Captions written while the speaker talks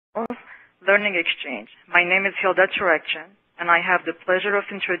Learning Exchange. My name is Hilda Churekchan, and I have the pleasure of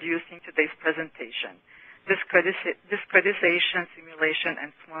introducing today's presentation, Discretization, Simulation,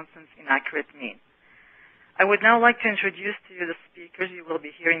 and Swanson's Inaccurate Mean. I would now like to introduce to you the speakers you will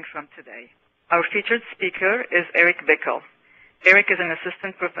be hearing from today. Our featured speaker is Eric Bickel. Eric is an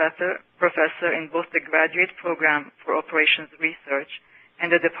assistant professor in both the graduate program for operations research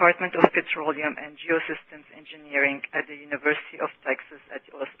and the Department of Petroleum and Geosystems Engineering at the University of Texas at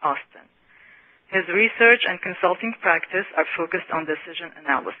Austin. His research and consulting practice are focused on decision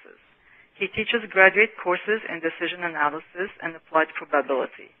analysis. He teaches graduate courses in decision analysis and applied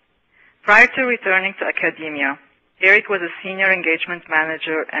probability. Prior to returning to academia, Eric was a senior engagement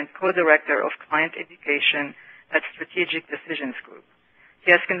manager and co-director of client education at Strategic Decisions Group.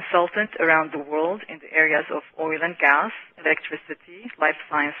 He has consulted around the world in the areas of oil and gas, electricity, life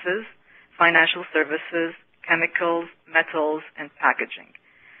sciences, financial services, chemicals, metals, and packaging.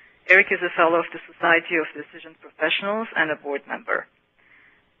 Eric is a fellow of the Society of Decision Professionals and a board member.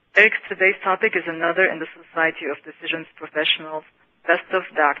 Eric's today's topic is another in the Society of Decisions Professionals Best of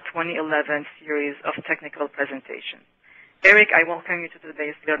DAC 2011 series of technical presentations. Eric, I welcome you to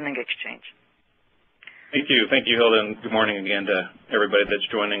today's Learning Exchange. Thank you, Hilda, and good morning again to everybody that's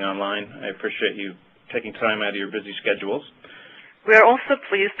joining online. I appreciate you taking time out of your busy schedules. We are also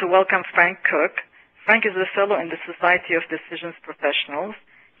pleased to welcome Frank Cook. Frank is a fellow in the Society of Decisions Professionals.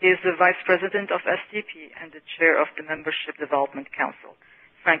 He is the Vice President of STP and the Chair of the Membership Development Council.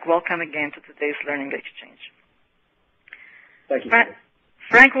 Frank, welcome again to today's Learning Exchange. Thank you.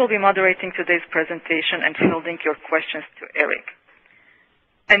 Frank will be moderating today's presentation and fielding your questions to Eric.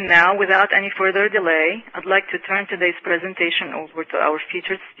 And now, without any further delay, I'd like to turn today's presentation over to our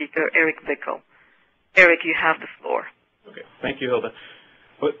featured speaker, Eric Bickel. Eric, you have the floor. Okay, thank you, Hilda.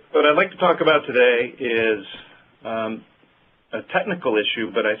 What I'd like to talk about today is a technical issue,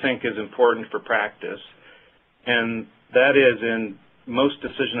 but I think is important for practice, and that is in most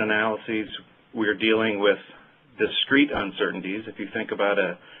decision analyses, we're dealing with discrete uncertainties. If you think about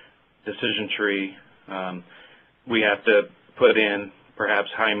a decision tree, we have to put in perhaps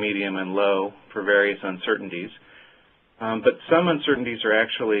high, medium, and low for various uncertainties. But some uncertainties are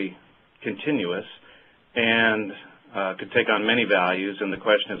actually continuous and could take on many values, and the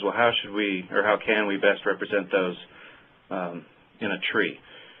question is, well, how should we, or how can we best represent those in a tree?